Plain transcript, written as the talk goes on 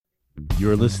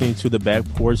You're listening to the Back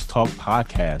Porch Talk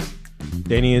podcast.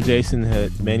 Danny and Jason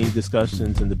had many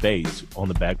discussions and debates on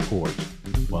the back porch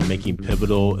while making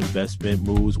pivotal investment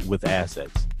moves with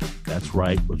assets. That's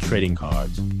right, with trading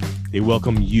cards. They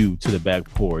welcome you to the back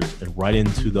porch and right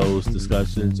into those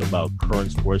discussions about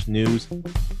current sports news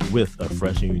with a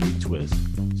fresh and unique twist.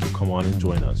 So come on and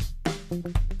join us.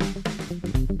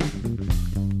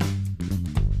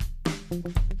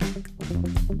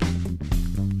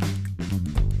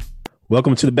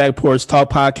 Welcome to the Back Porch Talk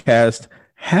podcast.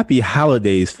 Happy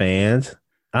holidays, fans.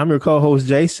 I'm your co-host,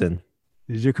 Jason.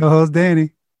 This is your co-host,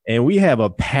 Danny. And we have a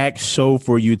packed show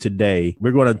for you today.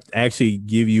 We're going to actually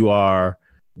give you our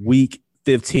Week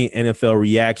 15 NFL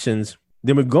reactions.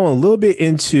 Then we're going a little bit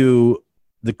into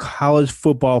the college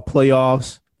football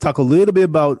playoffs, talk a little bit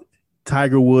about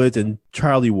Tiger Woods and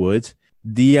Charlie Woods,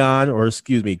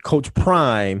 Coach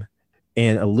Prime,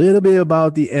 and a little bit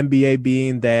about the NBA,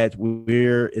 being that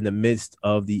we're in the midst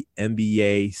of the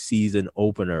NBA season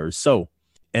openers. So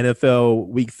NFL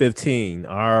Week 15,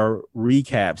 our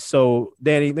recap. So,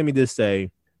 Danny, let me just say,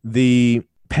 the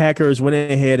Packers went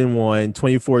ahead and won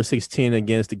 24-16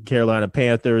 against the Carolina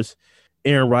Panthers.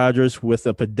 Aaron Rodgers with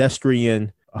a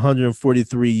pedestrian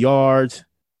 143 yards,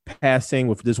 passing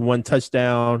with just one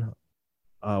touchdown,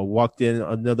 walked in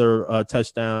another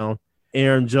touchdown.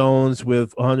 Aaron Jones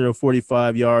with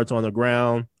 145 yards on the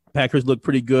ground. Packers look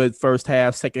pretty good first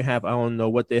half. Second half, I don't know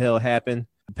what the hell happened.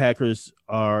 The Packers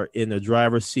are in the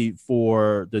driver's seat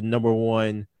for the number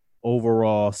one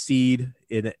overall seed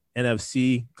in the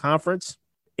NFC conference.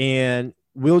 And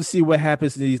we'll see what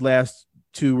happens in these last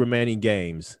two remaining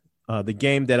games. The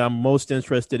game that I'm most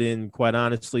interested in, quite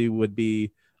honestly, would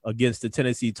be against the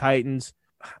Tennessee Titans.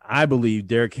 I believe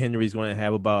Derrick Henry is going to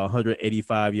have about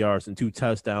 185 yards and 2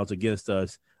 touchdowns against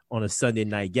us on a Sunday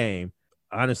night game.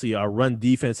 Honestly, our run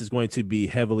defense is going to be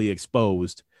heavily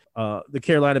exposed. The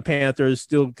Carolina Panthers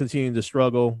still continuing to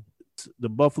struggle. The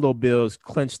Buffalo Bills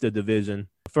clinched the division.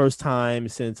 First time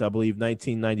since, I believe,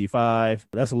 1995.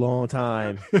 That's a long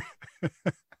time.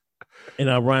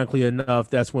 And ironically enough,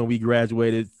 that's when we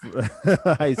graduated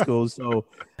high school. So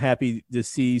happy to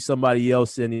see somebody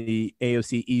else in the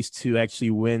AFC East to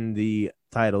actually win the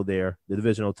title there, the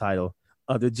divisional title.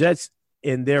 The Jets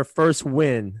in their first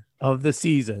win of the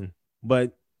season,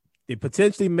 but they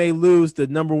potentially may lose the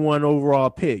number one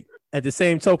overall pick. At the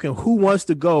same token, who wants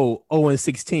to go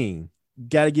 0-16?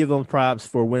 Got to give them props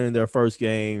for winning their first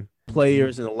game.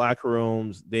 Players in the locker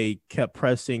rooms, they kept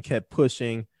pressing, kept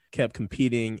pushing, kept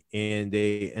competing, and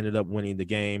they ended up winning the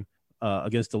game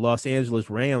against the Los Angeles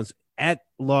Rams at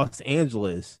Los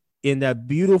Angeles in that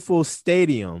beautiful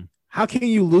stadium. How can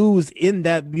you lose in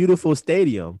that beautiful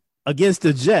stadium against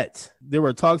the Jets? There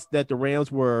were talks that the Rams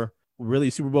were really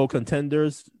Super Bowl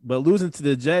contenders, but losing to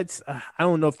the Jets, I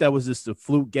don't know if that was just a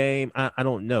fluke game. I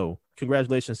don't know.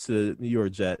 Congratulations to the New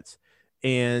York Jets.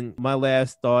 And my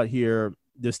last thought here,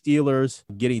 the Steelers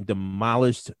getting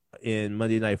demolished in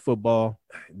Monday Night Football.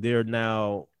 They're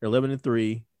now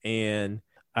 11-3, and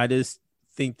I just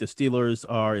think the Steelers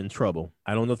are in trouble.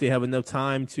 I don't know if they have enough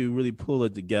time to really pull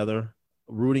it together.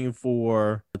 Rooting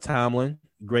for Tomlin,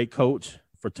 great coach,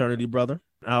 fraternity brother.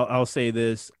 I'll say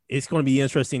this. It's going to be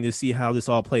interesting to see how this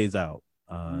all plays out.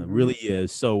 It really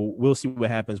is. So we'll see what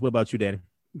happens. What about you, Danny?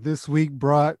 This week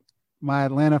brought my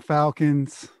Atlanta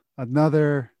Falcons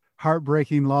another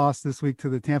heartbreaking loss this week to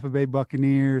the Tampa Bay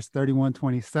Buccaneers,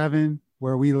 31-27,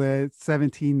 where we led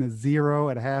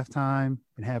 17-0 at halftime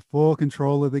and had full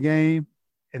control of the game.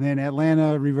 And then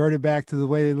Atlanta reverted back to the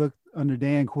way they looked under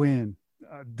Dan Quinn.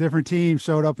 A different team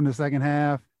showed up in the second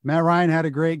half. Matt Ryan had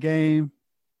a great game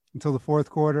until the fourth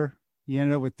quarter. He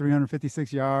ended up with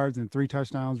 356 yards and 3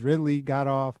 touchdowns. Ridley got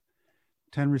off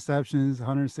 10 receptions,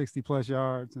 160-plus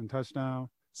yards and touchdown.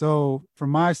 So from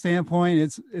my standpoint,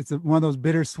 it's one of those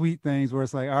bittersweet things where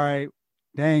it's like, all right,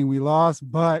 dang, we lost,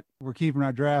 but we're keeping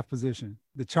our draft position.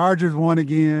 The Chargers won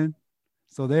again,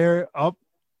 so they're up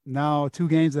now 2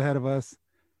 games ahead of us.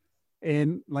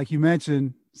 And like you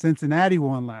mentioned, Cincinnati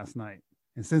won last night.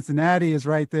 And Cincinnati is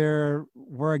right there.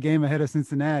 We're a game ahead of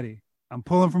Cincinnati. I'm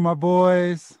pulling for my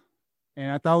boys,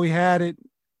 and I thought we had it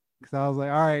because I was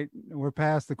like, all right, we're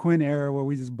past the Quinn era where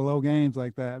we just blow games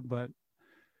like that. But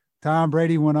Tom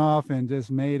Brady went off and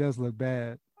just made us look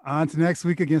bad. On to next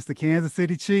week against the Kansas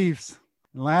City Chiefs.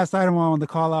 The last item I wanted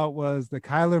to call out was the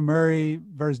Kyler Murray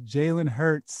versus Jalen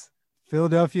Hurts,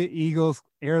 Philadelphia Eagles,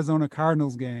 Arizona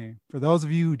Cardinals game. For those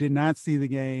of you who did not see the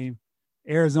game,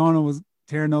 Arizona was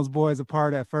tearing those boys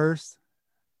apart at first.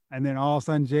 And then all of a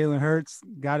sudden, Jalen Hurts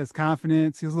got his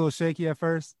confidence. He was a little shaky at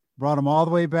first, brought him all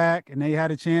the way back, and they had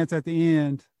a chance at the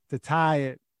end to tie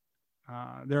it.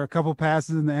 There are a couple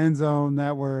passes in the end zone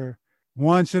that were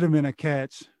One should have been a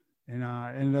catch and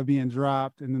ended up being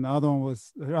dropped. And then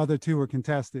the other two were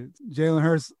contested. Jalen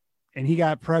Hurts, and he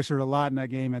got pressured a lot in that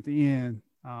game at the end.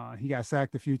 He got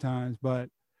sacked a few times, but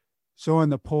showing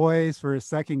the poise for his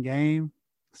second game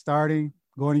starting,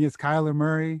 going against Kyler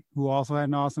Murray, who also had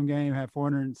an awesome game, had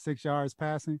 406 yards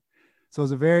passing. So it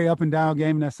was a very up and down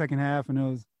game in that second half, and it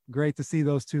was great to see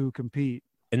those two compete.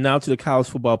 And now to the college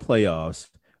football playoffs,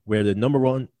 where the number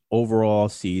one overall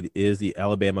seed is the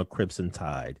Alabama Crimson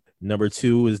Tide. Number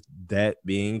 2 is that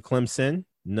being Clemson.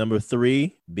 Number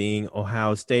 3 being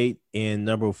Ohio State. And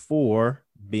number 4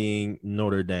 being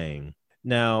Notre Dame.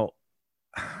 Now,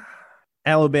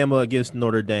 Alabama against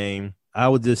Notre Dame, I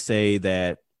would just say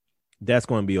that's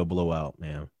going to be a blowout,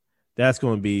 man. That's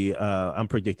going to be, I'm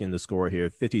predicting the score here,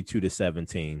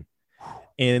 52-17.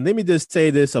 And let me just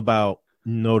say this about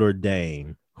Notre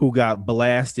Dame, who got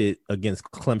blasted against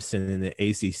Clemson in the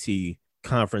ACC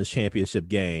conference championship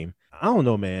game. I don't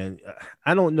know, man.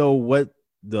 I don't know what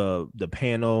the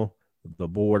panel, the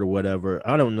board or whatever,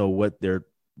 I don't know what they're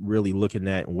really looking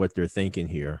at and what they're thinking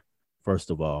here,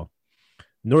 first of all.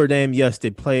 Notre Dame, yes, they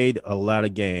played a lot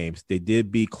of games. They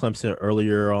did beat Clemson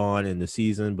earlier on in the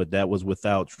season, but that was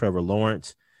without Trevor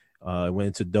Lawrence. It went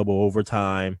into double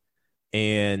overtime.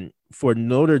 And for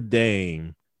Notre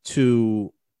Dame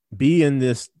to be in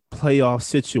this playoff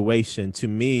situation, to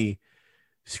me,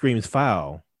 screams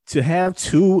foul. To have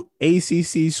 2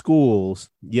 ACC schools,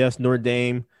 yes, Notre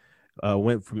Dame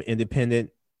went from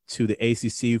independent to the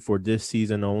ACC for this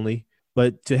season only,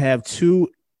 but to have 2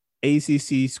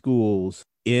 ACC schools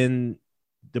in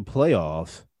the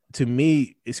playoffs, to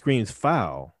me, it screams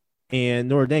foul. And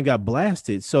Notre Dame got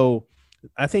blasted. So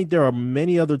I think there are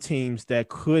many other teams that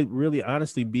could really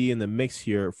honestly be in the mix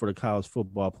here for the college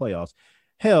football playoffs.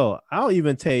 Hell, I'll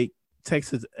even take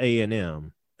Texas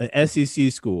A&M, an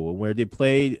SEC school where they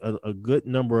played a good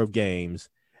number of games.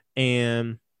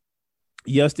 And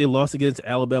yes, they lost against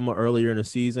Alabama earlier in the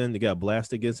season. They got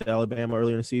blasted against Alabama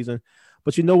earlier in the season.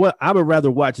 But you know what? I would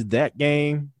rather watch that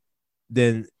game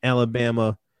than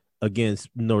Alabama against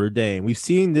Notre Dame. We've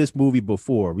seen this movie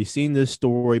before. We've seen this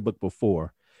storybook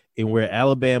before, in where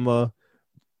Alabama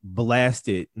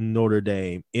blasted Notre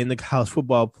Dame in the college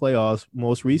football playoffs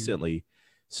most recently.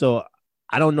 So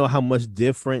I don't know how much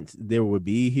different there would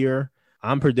be here.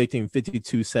 I'm predicting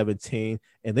 52-17.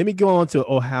 And let me go on to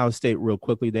Ohio State real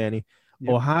quickly, Danny.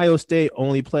 Yep. Ohio State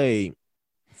only played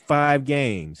 5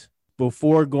 games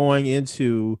before going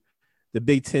into the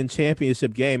Big Ten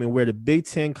championship game, and where the Big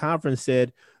Ten conference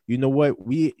said, you know what,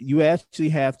 you actually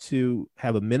have to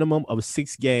have a minimum of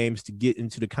 6 games to get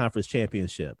into the conference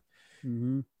championship.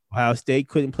 Mm-hmm. Ohio State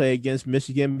couldn't play against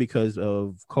Michigan because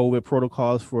of COVID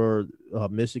protocols for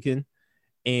Michigan,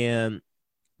 and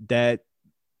that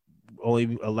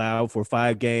only allowed for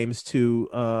 5 games to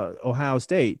Ohio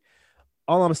State.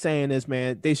 All I'm saying is,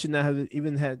 man, they should not have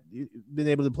even been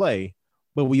able to play.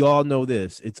 But we all know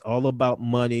this. It's all about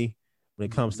money when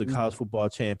it comes to college football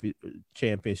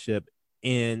championship,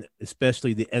 and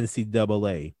especially the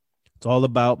NCAA. It's all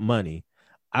about money.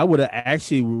 I would have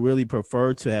actually really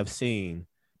preferred to have seen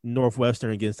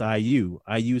Northwestern against IU.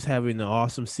 IU's having an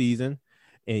awesome season.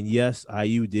 And yes,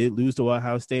 IU did lose to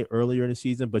Ohio State earlier in the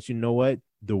season. But you know what?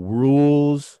 The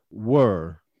rules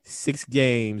were 6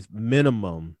 games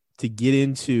minimum to get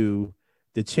into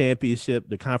the championship,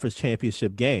 the conference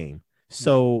championship game.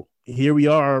 So here we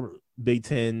are, Big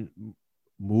Ten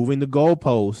moving the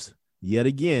goalposts yet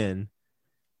again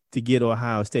to get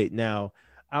Ohio State. Now,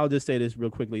 I'll just say this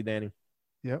real quickly, Danny.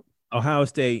 Yep. Ohio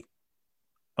State,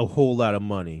 a whole lot of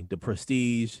money. The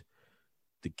prestige,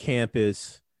 the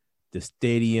campus, the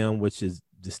stadium,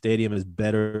 the stadium is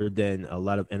better than a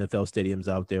lot of NFL stadiums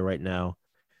out there right now.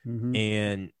 Mm-hmm.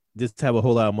 And just have a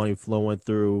whole lot of money flowing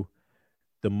through.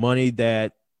 The money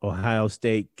that Ohio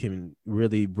State can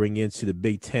really bring into the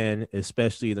Big Ten,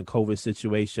 especially in the COVID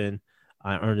situation.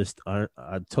 I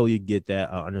totally get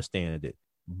that. I understand it.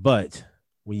 But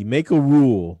when you make a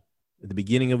rule at the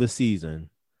beginning of the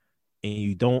season and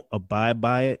you don't abide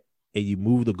by it and you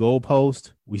move the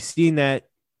goalpost, we've seen that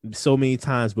so many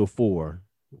times before,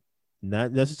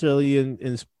 not necessarily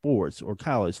in sports or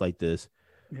college like this,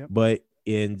 but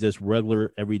in just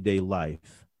regular everyday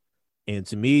life. And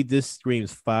to me, this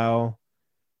screams foul.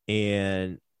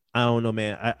 And I don't know,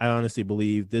 man. I honestly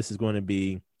believe this is going to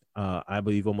be, I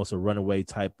believe, almost a runaway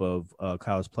type of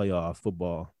college playoff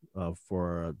football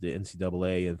for the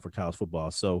NCAA and for college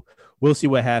football. So we'll see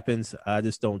what happens. I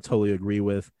just don't totally agree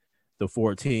with the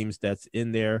 4 teams that's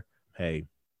in there. Hey,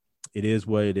 it is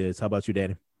what it is. How about you,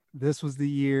 Danny? This was the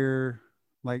year,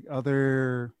 like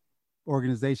other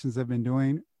organizations have been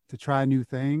doing, to try new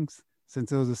things.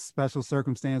 since it was a special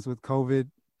circumstance with COVID,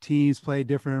 teams played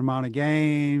different amount of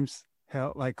games.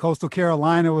 Hell, like Coastal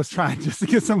Carolina was trying just to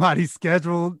get somebody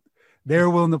scheduled. They were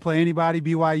willing to play anybody.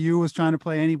 BYU was trying to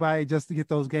play anybody just to get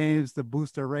those games to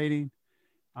boost their rating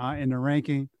in the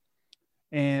ranking.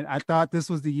 And I thought this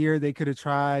was the year they could have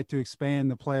tried to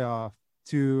expand the playoff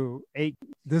to 8.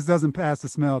 This doesn't pass the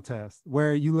smell test,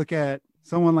 where you look at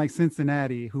someone like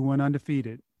Cincinnati, who went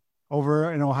undefeated,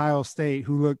 over in Ohio State,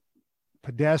 who looked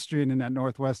pedestrian in that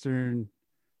Northwestern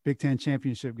Big Ten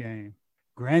championship game.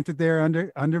 Granted, they're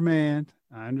undermanned.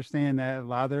 I understand that a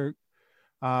lot of their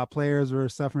players were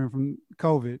suffering from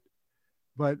COVID,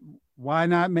 but why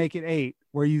not make it 8,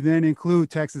 where you then include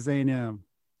Texas A&M,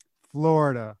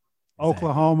 Florida,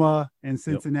 Oklahoma, and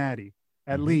Cincinnati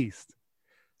at least?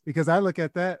 Because I look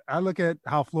at that. I look at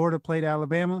how Florida played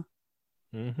Alabama.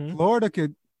 Florida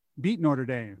could beat Notre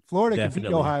Dame. Florida could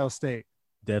beat Ohio State.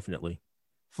 Definitely.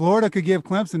 Florida could give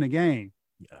Clemson a game.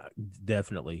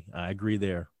 Definitely. I agree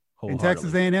there. And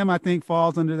Texas A&M, I think,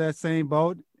 falls under that same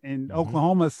boat. And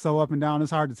Oklahoma is so up and down, it's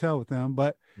hard to tell with them.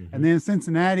 But and then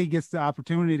Cincinnati gets the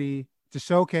opportunity to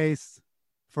showcase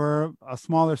for a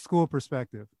smaller school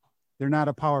perspective. They're not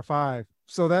a Power 5.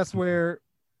 So that's where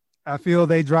I feel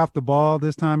they dropped the ball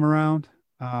this time around.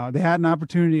 They had an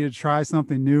opportunity to try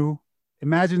something new.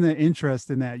 Imagine the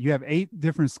interest in that. You have 8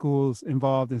 different schools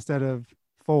involved instead of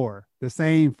 4, the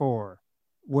same 4,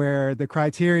 where the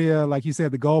criteria, like you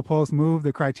said, the goalpost moved,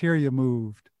 the criteria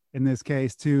moved in this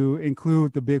case to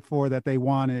include the Big 4 that they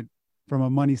wanted from a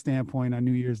money standpoint on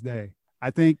New Year's Day. I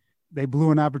think they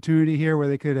blew an opportunity here where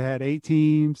they could have had 8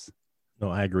 teams. No,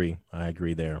 I agree. I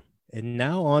agree there. And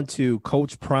now on to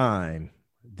Coach Prime,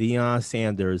 Deion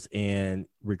Sanders, and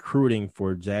recruiting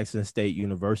for Jackson State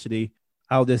University.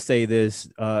 I'll just say this.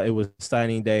 It was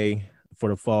signing day for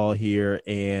the fall here,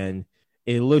 and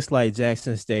it looks like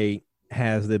Jackson State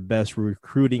has the best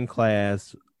recruiting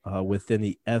class within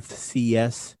the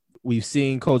FCS. We've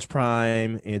seen Coach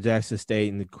Prime and Jackson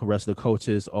State and the rest of the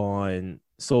coaches on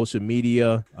social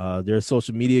media. Their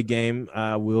social media game,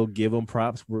 I will give them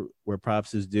props where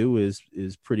props is due,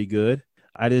 is pretty good.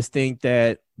 I just think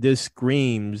that this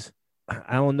screams,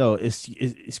 I don't know, it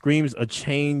screams a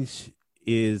change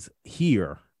is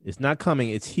here. It's not coming,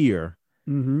 it's here.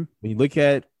 When you look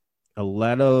at a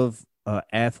lot of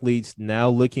athletes now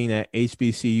looking at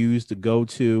HBCUs to go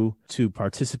to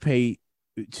participate,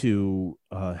 to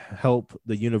help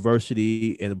the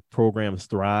university and programs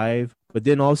thrive, but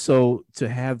then also to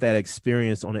have that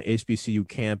experience on an HBCU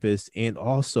campus, and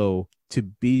also to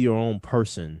be your own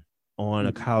person on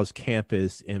a college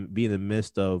campus and be in the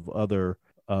midst of other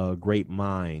great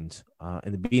minds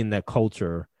and be in that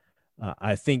culture.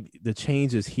 I think the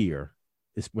change is here.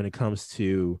 Is when it comes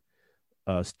to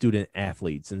student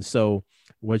athletes. And so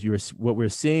what we're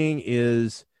seeing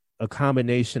is a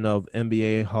combination of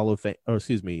NFL Hall of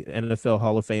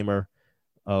Famer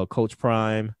Coach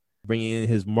Prime bringing in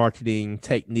his marketing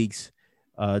techniques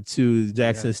to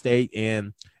Jackson State,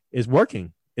 and it's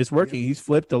working. It's working. He's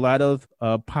flipped a lot of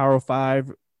Power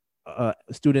 5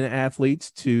 student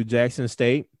athletes to Jackson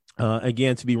State,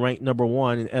 again, to be ranked number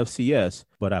 1 in FCS.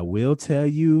 But I will tell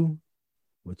you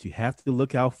what you have to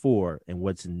look out for and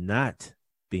what's not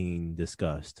being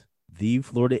discussed. The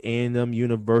Florida A&M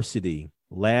University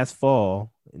last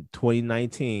fall in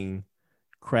 2019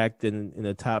 cracked in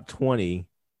the top 20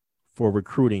 for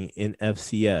recruiting in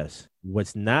FCS.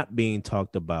 What's not being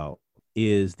talked about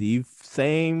is the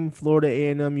same Florida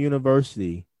A&M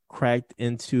University cracked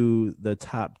into the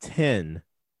top 10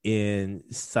 in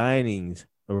signings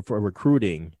or for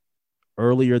recruiting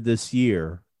earlier this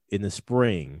year in the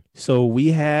spring. So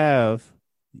we have,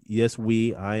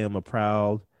 I am a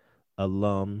proud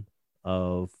alum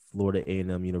of Florida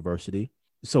A&M University.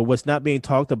 So what's not being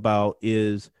talked about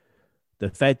is the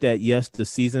fact that, yes, the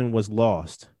season was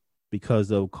lost because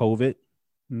of COVID.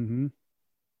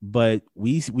 But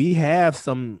we have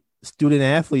some student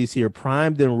athletes here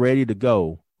primed and ready to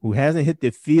go who hasn't hit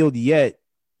the field yet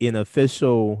in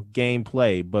official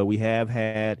gameplay, but we have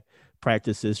had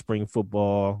practices, spring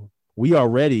football. We are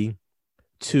ready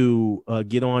to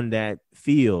get on that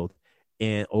field.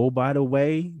 And oh, by the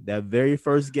way, that very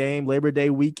first game, Labor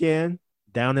Day weekend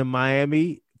down in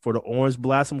Miami for the Orange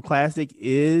Blossom Classic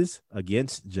is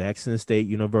against Jackson State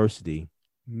University.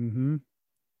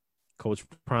 Coach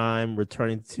Prime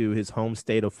returning to his home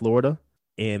state of Florida.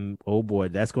 And oh boy,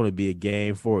 that's going to be a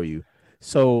game for you.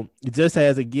 So just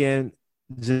as, again,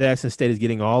 Jackson State is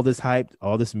getting all this hype,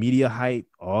 all this media hype,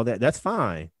 all that, that's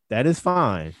fine. That is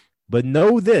fine. But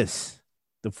know this,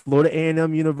 the Florida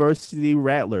A&M University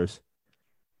Rattlers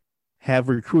have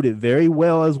recruited very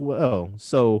well as well.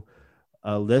 So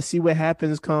let's see what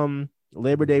happens come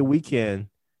Labor Day weekend,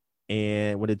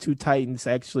 and when the two Titans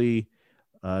actually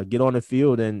get on the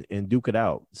field and duke it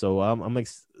out. So I'm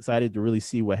excited to really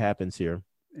see what happens here.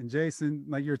 And Jason,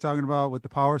 like you were talking about with the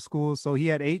power schools, so he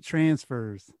had 8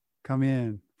 transfers come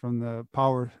in from the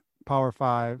power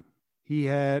 5. He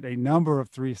had a number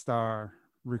of 3-star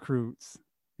recruits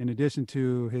in addition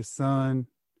to his son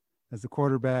as the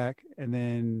quarterback, and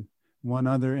then one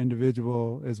other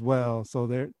individual as well. So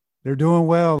they're doing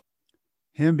well.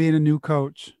 Him being a new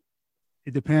coach,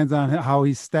 it depends on how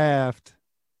he's staffed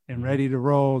and ready to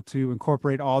roll to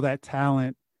incorporate all that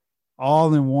talent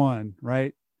all in one,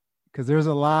 right? Because there's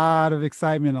a lot of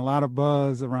excitement, a lot of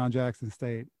buzz around Jackson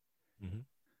State. Mm-hmm.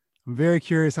 I'm very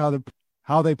curious how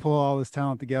they pull all this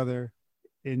talent together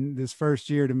in this first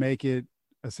year to make it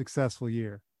a successful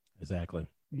year. Exactly.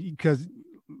 Because a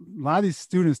lot of these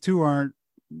students too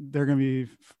they're going to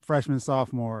be freshmen,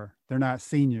 sophomore. They're not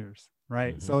seniors,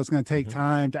 right? Mm-hmm. So it's going to take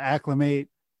time to acclimate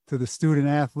to the student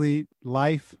athlete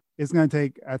life. It's going to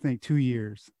take, I think, 2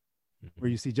 years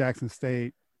where you see Jackson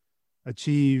State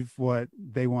achieve what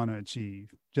they want to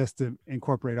achieve just to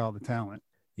incorporate all the talent.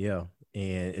 Yeah.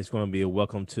 And it's going to be a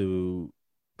welcome to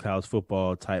college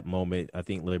football type moment, I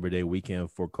think, Labor Day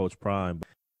weekend for Coach Prime.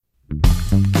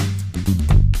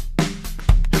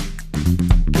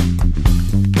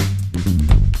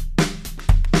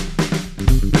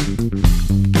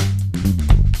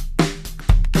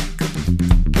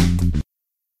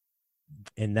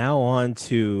 And now on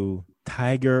to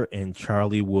Tiger and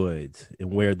Charlie Woods,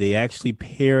 and where they actually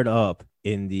paired up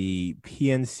in the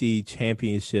PNC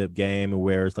championship game,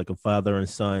 where it's like a father and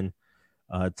son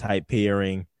type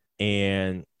pairing,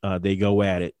 and they go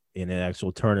at it in an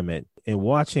actual tournament. And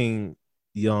watching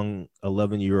young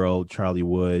 11-year-old Charlie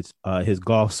Woods, his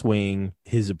golf swing,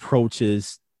 his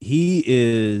approaches, he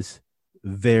is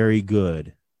very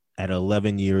good at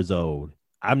 11 years old.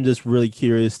 I'm just really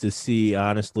curious to see,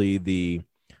 honestly, the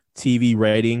TV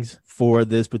ratings for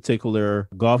this particular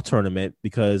golf tournament,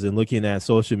 because in looking at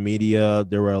social media,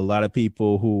 there were a lot of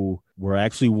people who were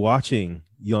actually watching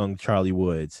young Charlie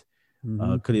Woods.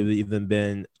 Could have even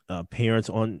been parents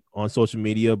on social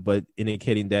media, but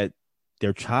indicating that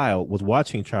their child was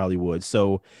watching Charlie Woods.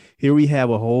 So here we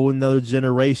have a whole nother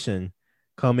generation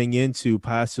coming into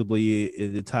possibly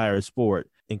the entire sport,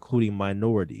 including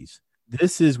minorities.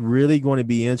 This is really going to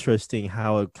be interesting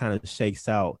how it kind of shakes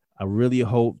out. I really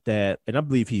hope that, and I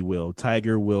believe he will,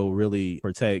 Tiger will really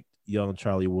protect young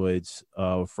Charlie Woods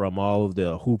from all of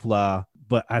the hoopla.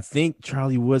 But I think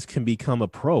Charlie Woods can become a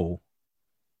pro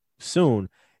soon.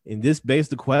 And this begs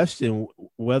the question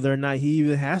whether or not he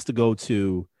even has to go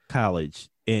to college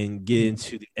and get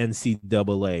into the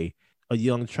NCAA. A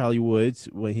young Charlie Woods,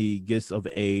 when he gets of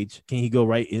age, can he go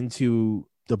right into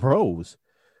the pros,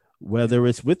 whether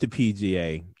it's with the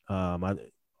PGA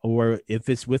or if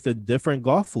it's with a different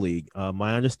golf league?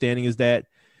 My understanding is that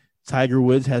Tiger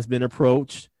Woods has been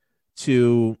approached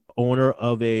to owner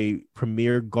of a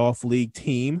premier golf league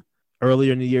team.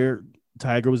 Earlier in the year,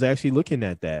 Tiger was actually looking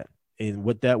at that. And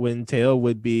what that would entail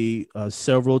would be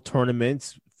several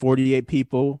tournaments, 48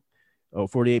 people or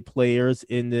 48 players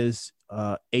in this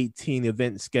 18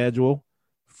 event schedule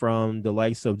from the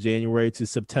likes of January to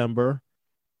September.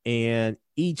 And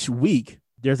each week,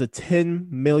 there's a $10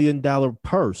 million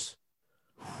purse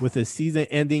with a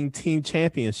season-ending team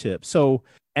championship. So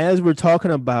as we're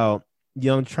talking about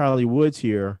young Charlie Woods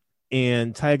here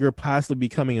and Tiger possibly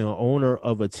becoming an owner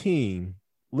of a team,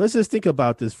 let's just think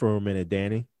about this for a minute,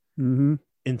 Danny. Mm-hmm.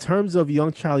 In terms of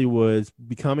young Charlie Woods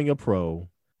becoming a pro,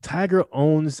 Tiger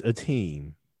owns a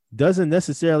team. Charlie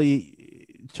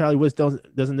Woods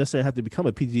doesn't necessarily have to become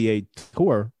a PGA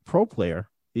Tour pro player.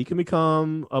 He can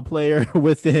become a player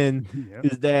within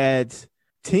his dad's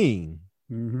team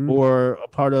or a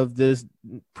part of this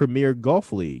premier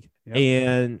golf league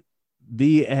and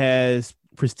be as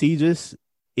prestigious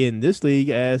in this league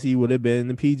as he would have been in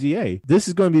the PGA. This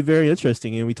is going to be very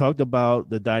interesting. And we talked about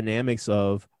the dynamics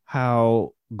of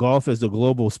how golf is a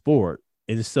global sport.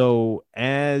 And so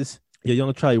as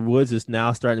young Charlie Woods is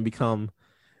now starting to become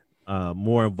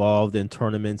more involved in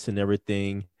tournaments and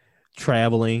everything,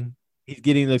 traveling, he's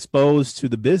getting exposed to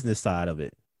the business side of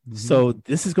it. Mm-hmm. So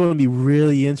this is going to be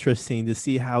really interesting to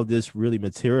see how this really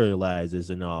materializes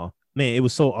and all. Man, it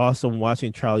was so awesome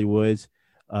watching Charlie Woods.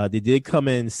 They did come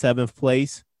in 7th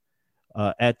place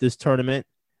at this tournament.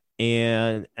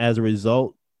 And as a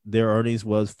result, their earnings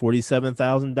was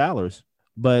 $47,000.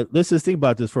 But let's just think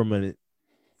about this for a minute.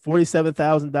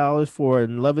 $47,000 for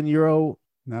an 11-year-old.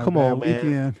 Come on,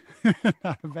 man.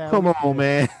 Come on,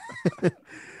 man.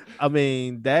 I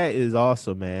mean, that is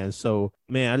awesome, man. So,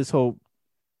 man, I just hope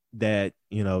that,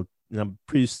 and I'm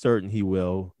pretty certain he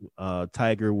will.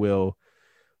 Tiger will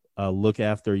look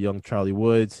after young Charlie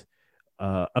Woods.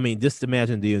 I mean, just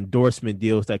imagine the endorsement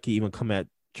deals that can even come at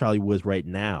Charlie Woods right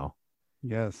now.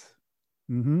 Yes.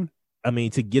 Mm-hmm. I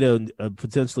mean, to get a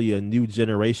potentially a new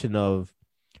generation of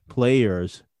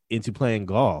players into playing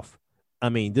golf. I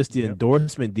mean, just the Yep.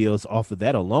 endorsement deals off of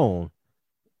that alone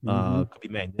Mm-hmm. could be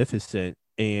magnificent.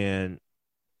 And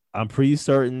I'm pretty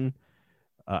certain,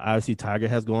 obviously, Tiger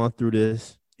has gone through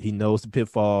this. He knows the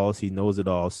pitfalls. He knows it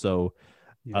all. So,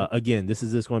 Yep. again, this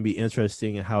is just going to be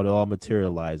interesting and how it all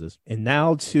materializes. And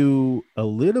now to a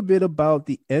little bit about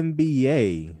the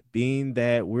NBA, being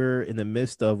that we're in the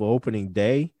midst of opening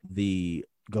day, the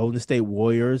Golden State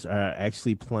Warriors are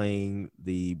actually playing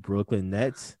the Brooklyn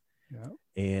Nets. Yep.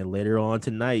 And later on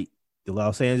tonight, the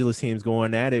Los Angeles team's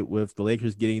going at it with the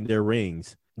Lakers getting their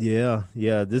rings. Yeah,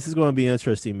 this is going to be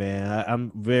interesting, man.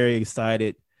 I'm very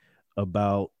excited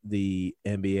about the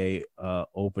NBA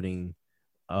opening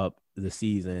up the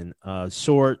season.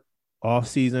 Short off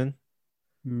season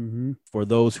Mm-hmm. for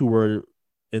those who were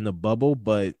in the bubble,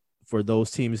 but for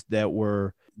those teams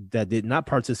that did not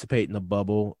participate in the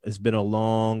bubble, it's been a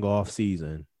long off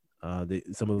season.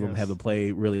 Some of them haven't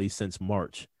played really since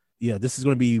March. Yeah, this is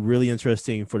going to be really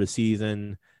interesting for the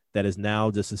season that is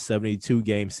now just a 72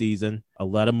 game season. A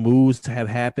lot of moves have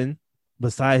happened.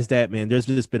 Besides that, man, there's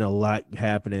just been a lot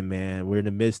happening, man. We're in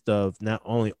the midst of not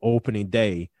only opening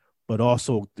day, but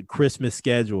also the Christmas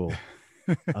schedule,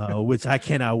 which I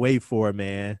cannot wait for,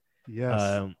 man.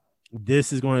 Yes.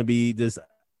 This is going to be this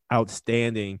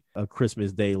outstanding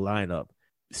Christmas Day lineup.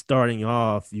 Starting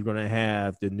off, you're going to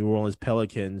have the New Orleans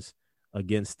Pelicans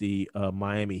against the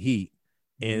Miami Heat.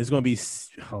 And it's going to be,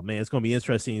 it's going to be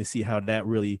interesting to see how that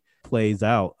really plays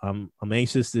out. I'm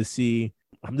anxious to see.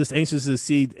 I'm just anxious to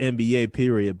see the NBA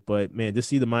period. But man, to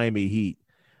see the Miami Heat,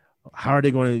 how are they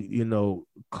going to,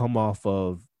 come off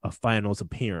of a finals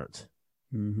appearance?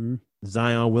 Mm-hmm.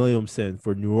 Zion Williamson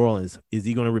for New Orleans, is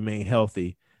he going to remain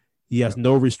healthy? He has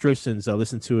no restrictions. I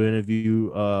listened to an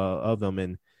interview of him,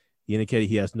 and he indicated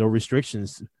he has no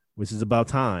restrictions, which is about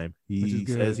time. He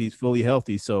says he's fully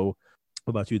healthy. So,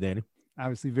 what about you, Danny?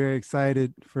 Obviously, very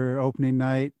excited for opening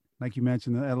night. Like you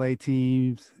mentioned, the LA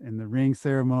teams and the ring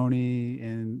ceremony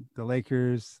and the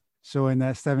Lakers showing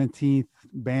that 17th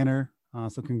banner.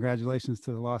 So congratulations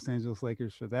to the Los Angeles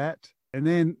Lakers for that. And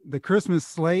then the Christmas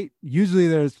slate, usually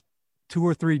there's 2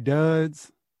 or 3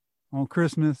 duds on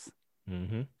Christmas,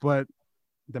 but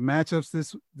the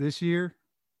matchups this year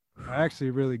are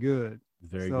actually really good.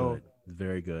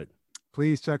 Very good.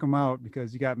 Please check them out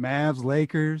because you got Mavs,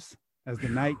 Lakers as the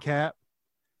nightcap.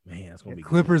 Man, that's going to be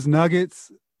Clippers, good.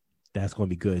 Nuggets. That's going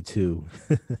to be good too.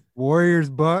 Warriors,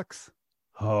 Bucks.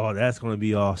 Oh, that's going to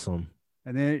be awesome.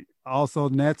 And then also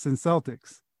Nets and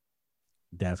Celtics.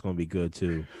 That's going to be good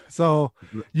too. So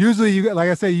usually you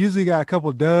got a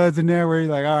couple duds in there where you're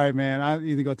like, all right, man, I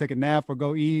either go take a nap or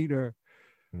go eat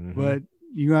but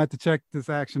you're going to have to check this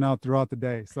action out throughout the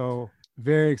day. So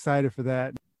very excited for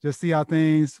that. Just see how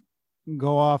things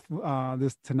go off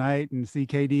this tonight and see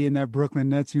KD in that Brooklyn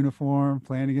Nets uniform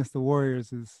playing against the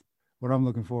Warriors is what I'm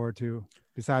looking forward to,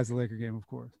 besides the Laker game, of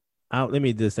course. Let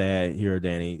me just add here,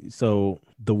 Danny. So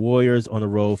the Warriors on the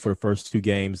road for the first 2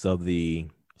 games of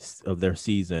their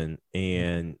season,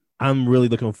 and I'm really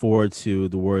looking forward to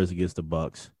the Warriors against the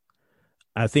Bucks.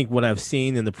 I think what I've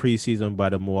seen in the preseason by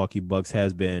the Milwaukee Bucks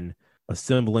has been a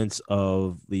semblance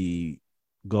of the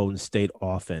Golden State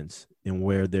offense, and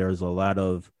where there's a lot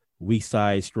of weak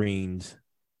side screens,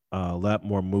 a lot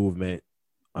more movement,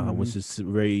 which is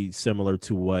very similar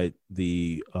to what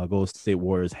the Golden State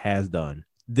Warriors has done.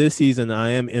 This season,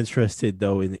 I am interested,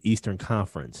 though, in the Eastern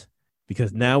Conference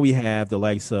because now we have the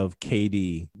likes of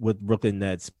KD with Brooklyn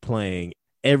Nets playing.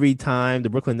 Every time the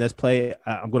Brooklyn Nets play,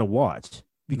 I'm going to watch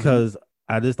because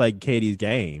I just like KD's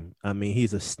game. I mean,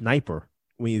 he's a sniper.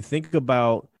 When you think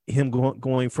about him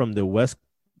going from the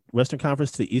Western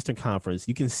Conference to the Eastern Conference,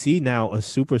 you can see now a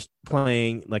super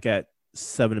playing like at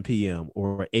 7 p.m.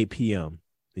 or 8 p.m.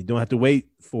 You don't have to wait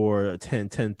for a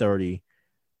 10:30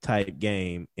 type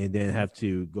game and then have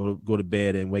to go to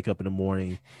bed and wake up in the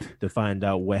morning to find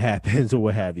out what happens or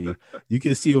what have you. You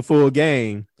can see a full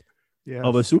game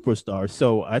of a superstar.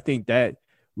 So I think that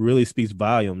really speaks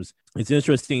volumes. It's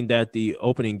interesting that the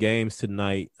opening games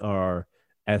tonight are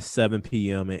at 7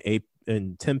 p.m. and 8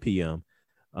 and 10 p.m.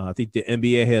 I think the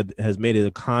NBA has made it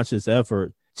a conscious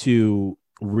effort to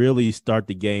really start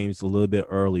the games a little bit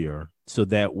earlier so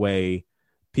that way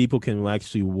people can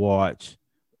actually watch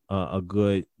a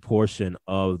good portion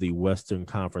of the Western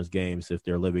Conference games if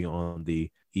they're living on the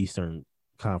Eastern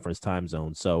Conference time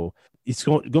zone. So it's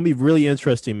going to be really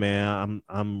interesting, man.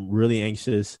 I'm really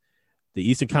anxious The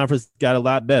Eastern Conference got a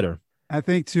lot better. I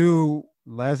think too,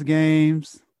 less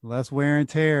games, less wear and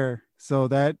tear. So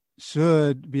that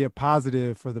should be a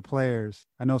positive for the players.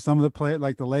 I know some of the play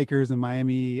like the Lakers and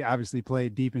Miami obviously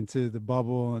played deep into the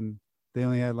bubble and they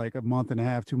only had like a month and a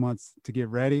half, 2 months to get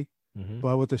ready. Mm-hmm.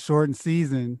 But with the shortened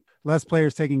season, less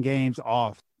players taking games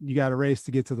off. You got a race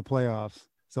to get to the playoffs.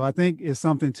 So I think it's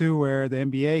something too where the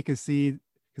NBA could see,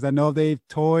 because I know they've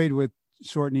toyed with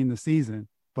shortening the season,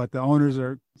 but the owners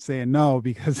are saying no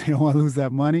because they don't want to lose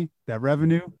that money, that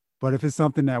revenue. But if it's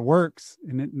something that works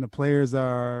and the players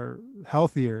are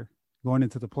healthier going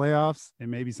into the playoffs, it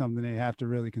may be something they have to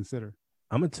really consider.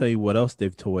 I'm going to tell you what else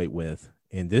they've toyed with.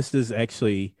 And this is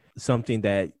actually something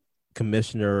that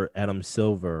Commissioner Adam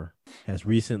Silver has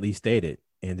recently stated.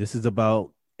 And this is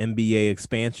about NBA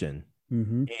expansion.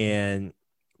 Mm-hmm. And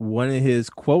one of his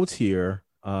quotes here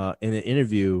in an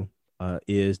interview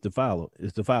is the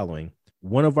following.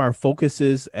 One of our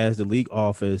focuses as the league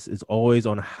office is always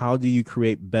on how do you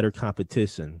create better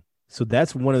competition. So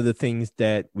that's one of the things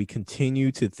that we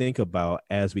continue to think about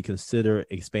as we consider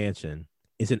expansion.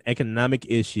 It's an economic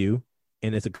issue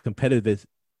and it's a competitive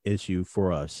issue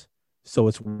for us. So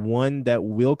it's one that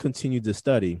we'll continue to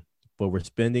study, but we're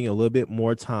spending a little bit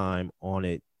more time on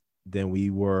it than we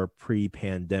were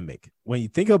pre-pandemic. When you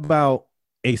think about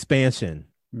expansion,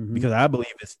 Mm-hmm. because I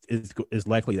believe it's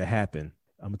likely to happen,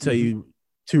 I'm going to tell you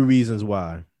two reasons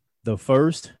why. The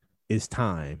first is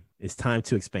time. It's time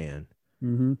to expand.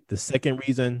 Mm-hmm. The second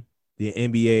reason, the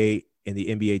NBA and the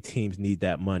NBA teams need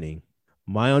that money.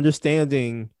 My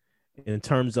understanding in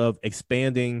terms of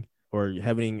expanding or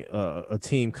having a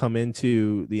team come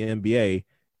into the NBA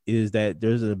is that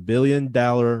there's $1 billion,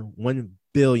 $1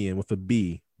 billion with a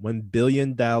B, $1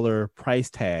 billion price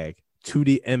tag to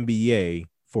the NBA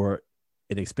for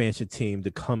an expansion team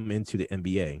to come into the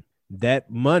NBA. That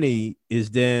money is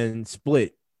then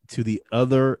split to the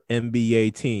other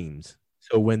NBA teams.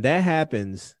 So when that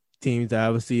happens, teams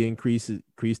obviously increase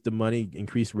the money,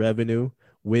 increase revenue,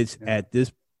 which at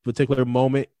this particular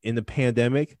moment in the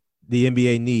pandemic, the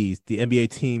NBA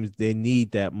teams, they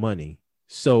need that money.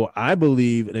 So I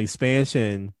believe an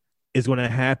expansion is going to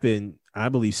happen, I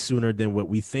believe, sooner than what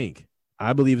we think.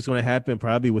 I believe it's going to happen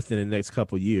probably within the next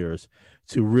couple of years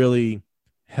to really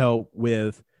help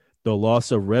with the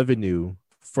loss of revenue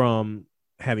from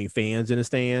having fans in the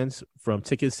stands, from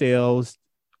ticket sales,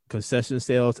 concession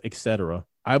sales, etc.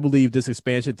 I believe this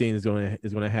expansion thing is going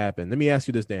to happen. Let me ask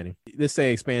you this, Danny. Let's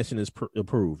say expansion is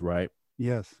approved, right?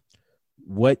 Yes.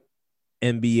 What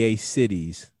NBA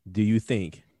cities do you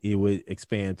think it would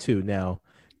expand to? Now,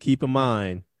 keep in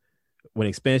mind, when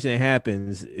expansion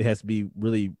happens, it has to be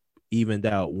really evened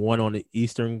out. One on the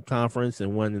Eastern Conference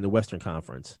and one in the Western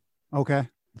Conference. Okay.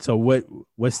 So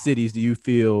what cities do you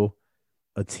feel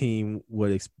a team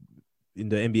in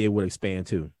the NBA would expand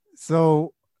to?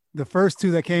 So the first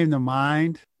two that came to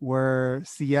mind were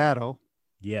Seattle.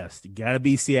 Yes, you got to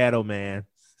be Seattle, man.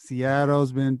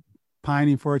 Seattle's been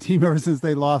pining for a team ever since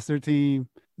they lost their team.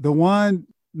 The one,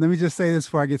 let me just say this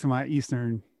before I get to my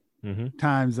Eastern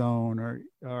time zone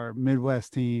or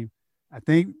Midwest team. I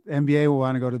think the NBA will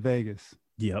want to go to Vegas.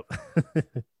 Yep.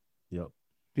 Yep.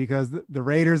 Because the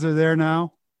Raiders are there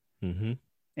now. Mm-hmm.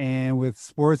 And with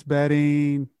sports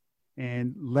betting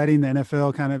and letting the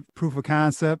NFL kind of proof of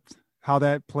concept, how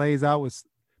that plays out with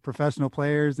professional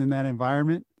players in that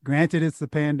environment. Granted, it's the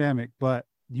pandemic, but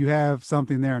you have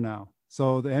something there now.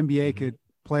 So the NBA could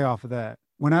play off of that.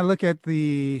 When I look at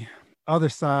the other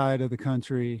side of the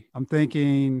country, I'm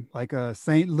thinking like a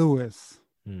St. Louis,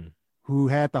 who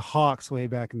had the Hawks way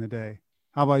back in the day.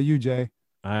 How about you, Jay?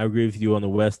 I agree with you on the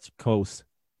West Coast.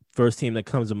 First team that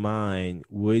comes to mind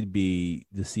would be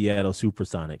the Seattle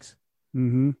Supersonics.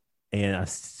 Mm-hmm. And I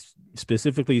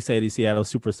specifically say the Seattle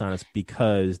Supersonics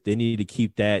because they need to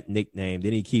keep that nickname. They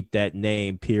need to keep that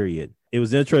name, period. It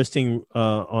was interesting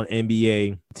on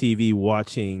NBA TV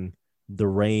watching the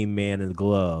Rain Man in the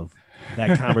Glove,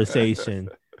 that conversation,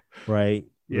 right?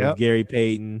 Yeah. Gary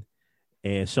Payton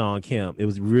and Sean Kemp. It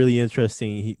was really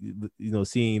interesting,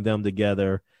 seeing them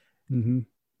together,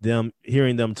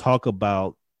 hearing them talk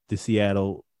about the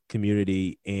Seattle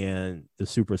community and the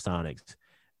Supersonics.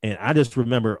 And I just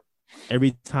remember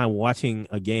every time watching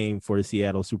a game for the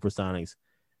Seattle Supersonics,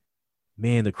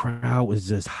 man, the crowd was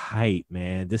just hype,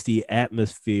 man. Just the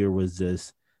atmosphere was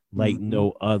just like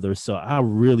no other. So I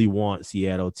really want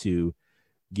Seattle to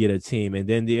get a team. And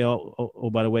then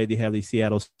by the way, they have the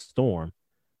Seattle Storm,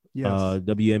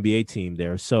 WNBA team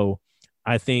there. So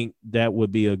I think that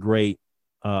would be a great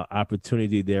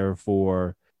opportunity there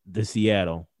for the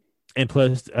Seattle. And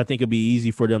plus, I think it'd be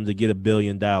easy for them to get $1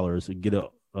 billion, get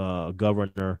a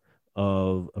governor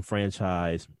of a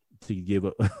franchise to give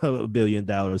 $1 billion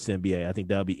to NBA. I think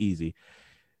that'll be easy.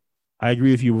 I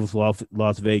agree with you with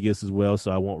Las Vegas as well,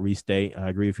 so I won't restate. I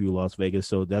agree with you with Las Vegas,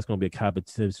 so that's going to be a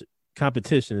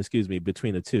competition,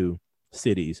 between the two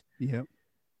cities. Yep.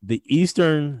 The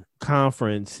Eastern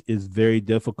Conference is very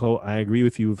difficult. I agree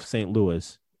with you with St.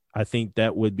 Louis. I think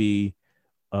that would be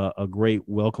a great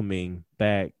welcoming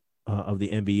back of the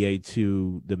NBA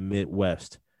to the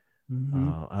Midwest.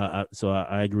 Mm-hmm. So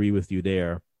I agree with you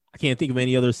there. I can't think of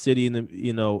any other city in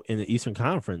the Eastern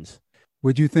Conference.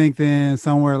 Would you think then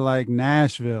somewhere like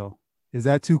Nashville? Is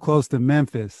that too close to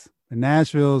Memphis? And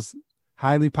Nashville's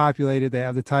highly populated. They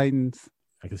have the Titans.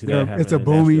 I can see that happening. It's a in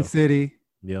booming Nashville. city.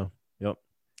 Yeah. Yep.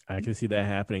 I can see that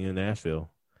happening in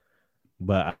Nashville.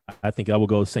 But I think I will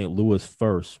go St. Louis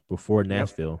first before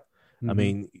Nashville. Yep. I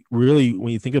mean, really,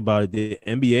 when you think about it, the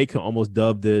NBA can almost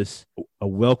dub this a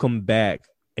welcome back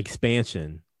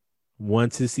expansion.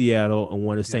 One to Seattle and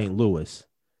one to St. Louis.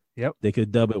 Yep. They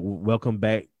could dub it welcome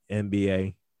back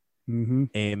NBA. Mm-hmm.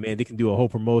 And, man, they can do a whole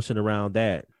promotion around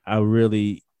that. I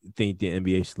really think the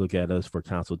NBA should look at us for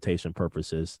consultation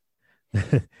purposes.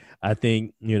 I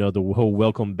think, the whole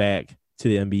welcome back to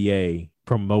the NBA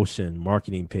promotion,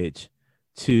 marketing pitch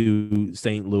to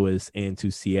St. Louis and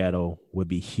to Seattle would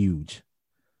be huge.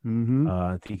 Mm-hmm.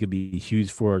 I think it could be huge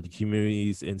for the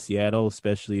communities in Seattle,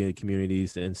 especially in the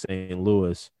communities in St.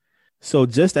 Louis. So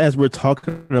just as we're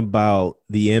talking about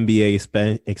the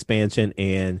NBA expansion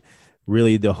and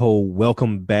really the whole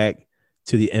welcome back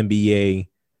to the NBA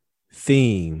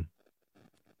theme,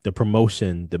 the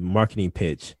promotion, the marketing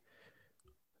pitch,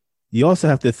 you also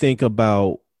have to think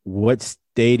about what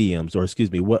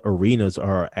what arenas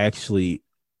are actually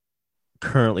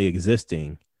currently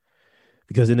existing.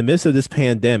 Because in the midst of this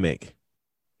pandemic,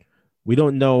 we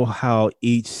don't know how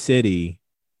each city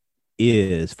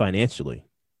is financially.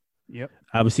 Yep.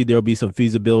 Obviously, there will be some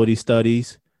feasibility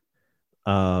studies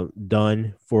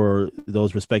done for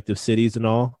those respective cities and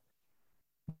all.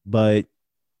 But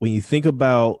when you think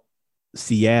about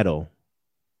Seattle,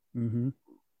 mm-hmm.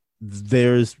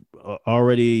 there's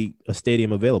already a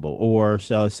stadium available, or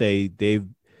shall I say they've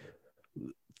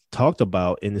talked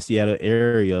about in the Seattle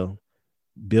area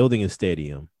building a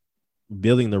stadium,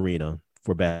 building an arena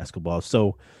for basketball.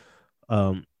 So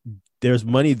there's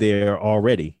money there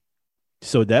already.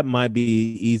 So that might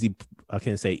be easy. I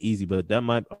can't say easy, but that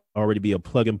might already be a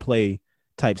plug and play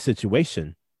type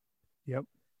situation. Yep.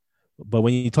 But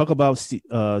when you talk about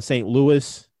St.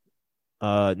 Louis,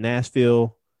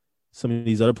 Nashville, some of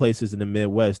these other places in the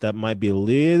Midwest, that might be a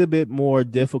little bit more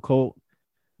difficult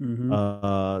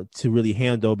to really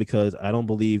handle, because I don't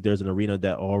believe there's an arena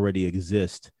that already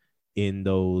exists in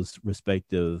those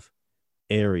respective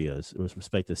areas or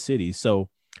respective cities. So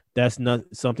that's not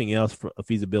something else for a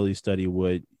feasibility study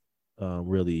would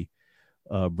really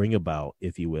bring about,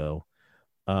 if you will.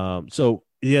 So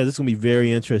yeah, this is gonna be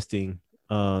very interesting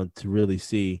to really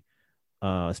see,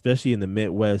 especially in the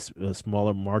Midwest, a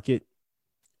smaller market.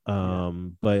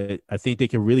 But I think they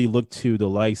can really look to the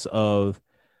likes of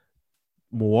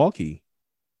Milwaukee,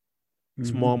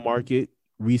 small market,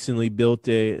 recently built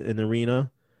an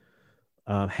arena,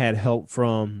 had help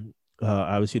from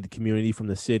obviously the community from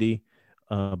the city,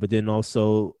 but then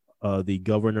also the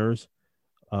governors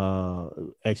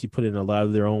actually put in a lot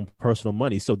of their own personal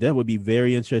money. So that would be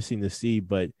very interesting to see.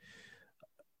 But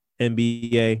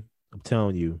NBA, I'm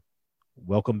telling you,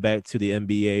 welcome back to the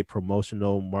NBA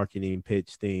promotional marketing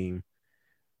pitch theme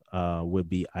would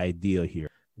be ideal here.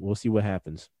 We'll see what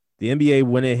happens. The NBA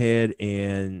went ahead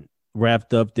and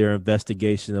wrapped up their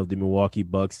investigation of the Milwaukee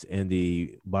Bucks and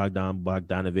the Bogdan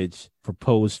Bogdanović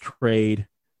proposed trade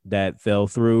that fell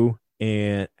through.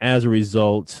 And as a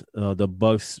result, the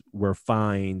Bucks were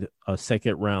fined a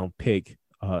second-round pick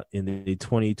in the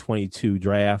 2022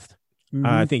 draft.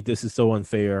 I think this is so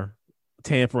unfair.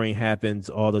 Tampering happens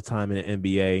all the time in the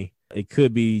NBA. It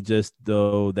could be just,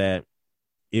 though, that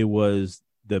it was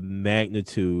the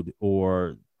magnitude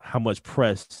or how much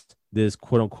press this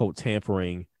quote-unquote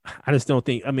tampering. I just don't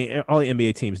think – I mean, all the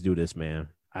NBA teams do this, man.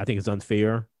 I think it's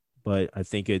unfair, but I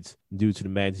think it's due to the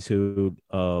magnitude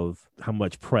of how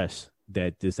much press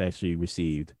that this actually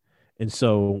received. And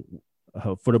so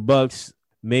for the Bucks,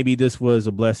 maybe this was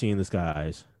a blessing in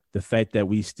disguise. The fact that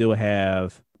we still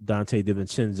have Dante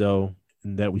DiVincenzo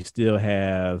and that we still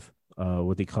have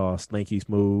what they call Slinky's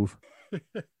move.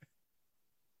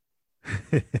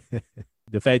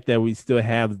 The fact that we still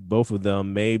have both of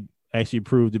them may actually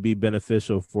prove to be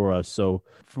beneficial for us. So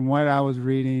from what I was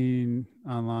reading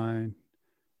online,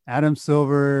 Adam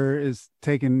Silver is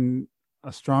taking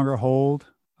a stronger hold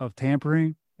of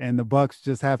tampering, and the Bucks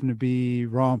just happen to be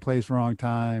wrong place, wrong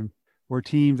time, where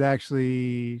teams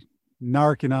actually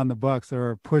narking on the Bucks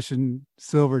or pushing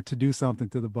Silver to do something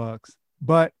to the Bucks.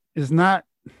 But it's not,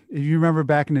 if you remember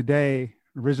back in the day,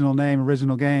 original name,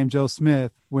 original game, Joe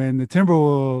Smith, when the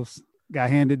Timberwolves got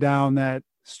handed down that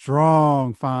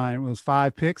strong fine, it was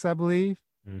 5 picks, I believe,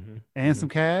 and some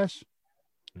cash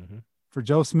for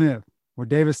Joe Smith, where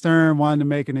David Stern wanted to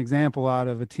make an example out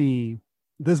of a team.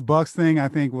 This Bucks thing, I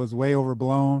think, was way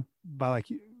overblown by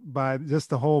just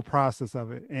the whole process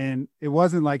of it. And it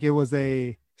wasn't like it was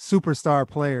a superstar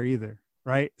player either,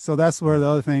 right? So that's where the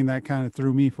other thing that kind of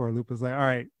threw me for a loop was like, all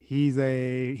right, he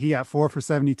got 4 for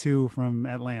 72 from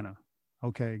Atlanta.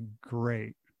 Okay,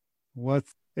 great.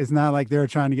 It's not like they're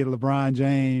trying to get LeBron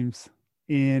James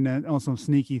in on some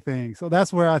sneaky thing. So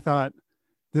that's where I thought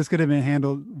this could have been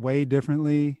handled way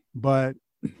differently. But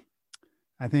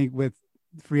I think with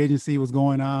free agency was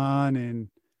going on and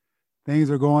things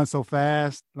are going so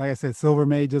fast, like I said, Silver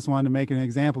may just wanted to make an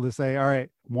example to say, all right,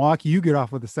 Milwaukee, you get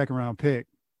off with a second-round pick,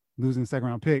 losing a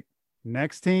second-round pick.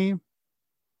 Next team,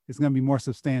 it's going to be more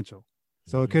substantial.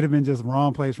 So it could have been just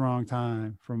wrong place, wrong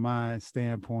time from my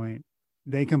standpoint.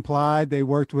 They complied. They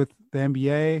worked with the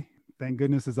NBA. Thank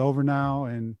goodness it's over now,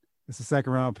 and it's a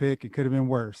second-round pick. It could have been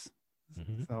worse.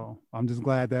 So I'm just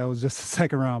glad that it was just a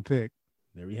second-round pick.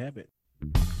 There we have it.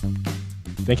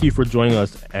 Thank you for joining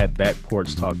us at Back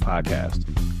Porch Talk Podcast.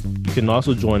 You can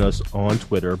also join us on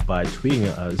Twitter by tweeting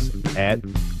us at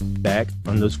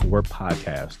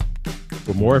 @back_podcast.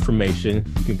 For more information,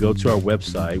 you can go to our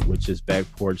website, which is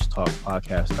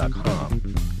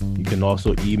backporchtalkpodcast.com. You can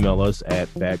also email us at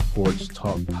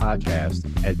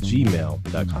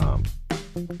backporchtalkpodcast@gmail.com.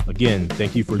 Again,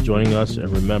 thank you for joining us, and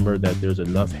remember that there's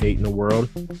enough hate in the world,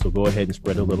 so go ahead and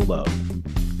spread a little love.